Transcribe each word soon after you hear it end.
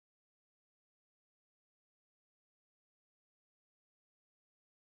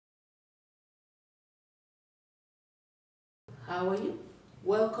How are you?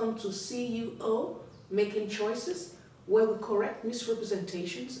 Welcome to CUO, Making Choices, where we correct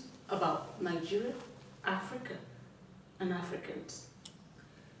misrepresentations about Nigeria, Africa, and Africans.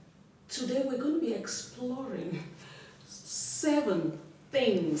 Today we're going to be exploring seven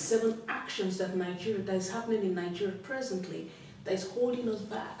actions that is happening in Nigeria presently that is holding us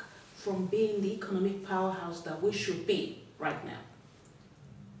back from being the economic powerhouse that we should be right now.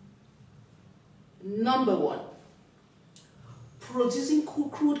 Number one, producing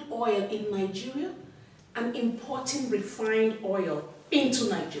crude oil in Nigeria and importing refined oil into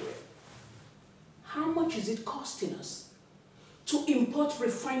Nigeria. How much is it costing us to import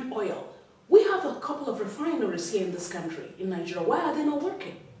refined oil? We have a couple of refineries here in this country, in Nigeria. Why are they not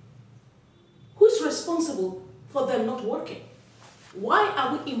working? Who's responsible for them not working? Why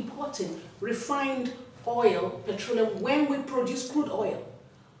are we importing refined oil, petroleum, when we produce crude oil?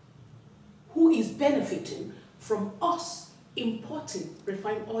 Who is benefiting from us importing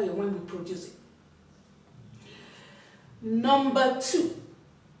refined oil when we produce it? Number two,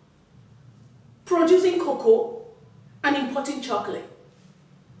 producing cocoa and importing chocolate.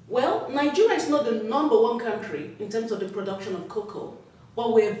 Well, Nigeria is not the number one country in terms of the production of cocoa,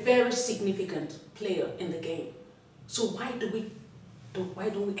 but we're a very significant player in the game. So why don't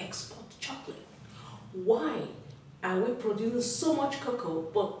we export chocolate? Why are we producing so much cocoa,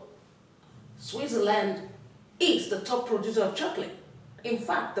 but Switzerland is the top producer of chocolate? In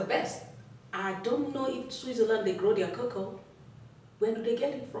fact, the best. I don't know if Switzerland, they grow their cocoa. Where do they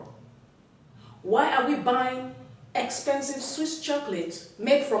get it from? Why are we buying expensive Swiss chocolate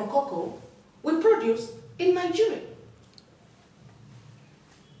made from cocoa we produce in Nigeria?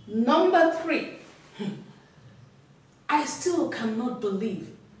 Number three, I still cannot believe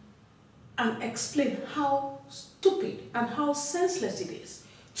and explain how stupid and how senseless it is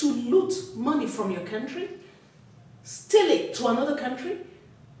to loot money from your country, steal it to another country,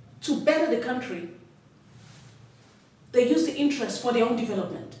 to better the country. They use the interest for their own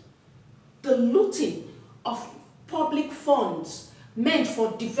development. The looting of public funds meant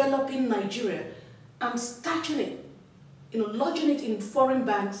for developing Nigeria and stashing it, lodging it in foreign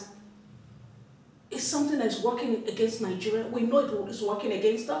banks is something that's working against Nigeria. We know it is working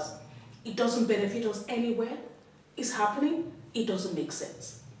against us. It doesn't benefit us anywhere. It's happening. It doesn't make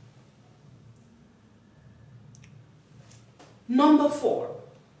sense. Number four,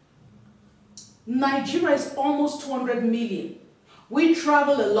 Nigeria is almost 200 million. We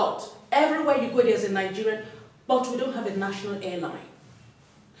travel a lot. Everywhere you go, there's a Nigerian, but we don't have a national airline.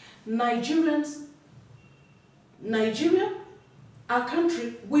 Nigeria, our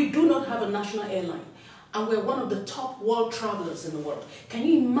country, we do not have a national airline. And we're one of the top world travelers in the world. Can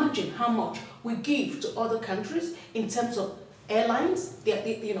you imagine how much we give to other countries in terms of airlines?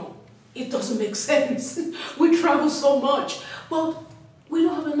 It doesn't make sense. We travel so much, but we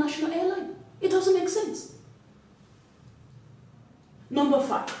don't have a national airline. It doesn't make sense. Number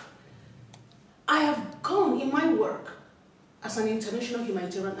five, I have gone in my work as an international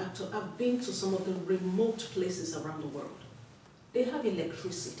humanitarian actor. I've been to some of the remote places around the world. They have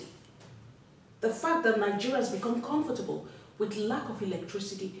electricity. The fact that Nigeria has become comfortable with lack of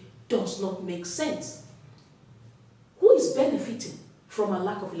electricity does not make sense. Who is benefiting from a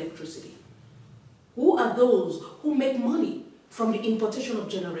lack of electricity? Who are those who make money from the importation of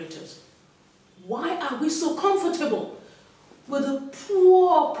generators? Why are we so comfortable with the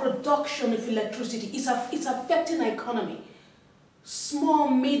poor production of electricity? It's affecting the economy. Small,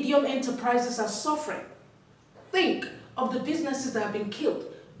 medium enterprises are suffering. Think of the businesses that have been killed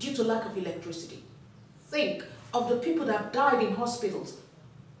due to lack of electricity. Think of the people that have died in hospitals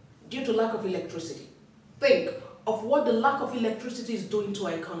due to lack of electricity. Think of what the lack of electricity is doing to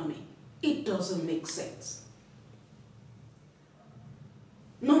our economy. It doesn't make sense.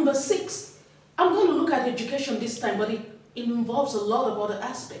 Number six, I'm going to look at education this time, but it involves a lot of other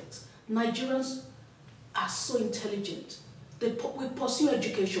aspects. Nigerians are so intelligent. We pursue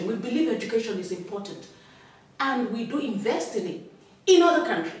education. We believe education is important. And we do invest in it in other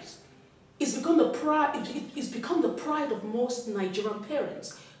countries. It's become the pride of most Nigerian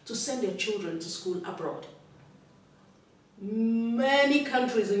parents to send their children to school abroad. Many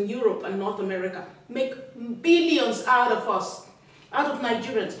countries in Europe and North America make billions out of us, out of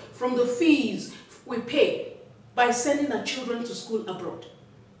Nigerians, from the fees we pay by sending our children to school abroad.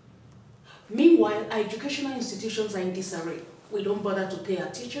 Meanwhile, our educational institutions are in disarray. We don't bother to pay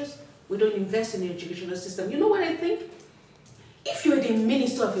our teachers. We don't invest in the educational system. You know what I think? If you're the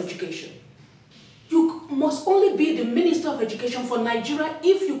Minister of Education, you must only be the Minister of Education for Nigeria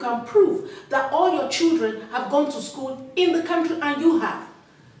if you can prove that all your children have gone to school in the country and you have.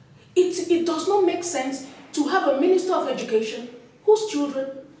 It does not make sense to have a minister of education whose children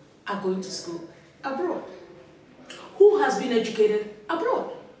are going to school abroad, who has been educated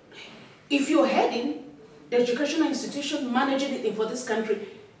abroad. If you're heading the educational institution, managing it for this country,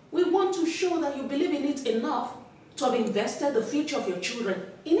 we want to show that you believe in it enough to have invested the future of your children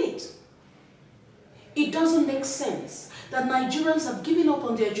in it. It doesn't make sense that Nigerians have given up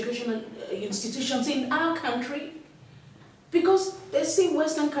on the educational institutions in our country because they see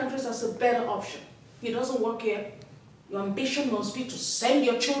Western countries as a better option. It doesn't work here. Your ambition must be to send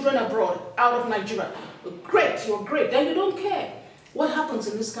your children abroad, out of Nigeria. Great, you're great. Then you don't care what happens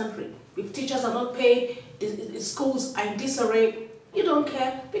in this country. If teachers are not paid, the schools are in disarray, you don't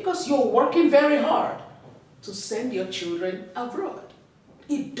care because you're working very hard to send your children abroad.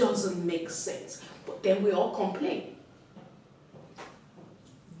 It doesn't make sense. But then we all complain.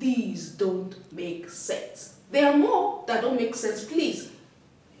 These don't make sense. There are more that don't make sense. Please,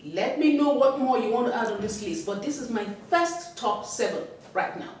 let me know what more you want to add on this list. But this is my first top 7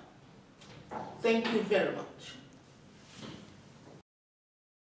 right now. Thank you very much.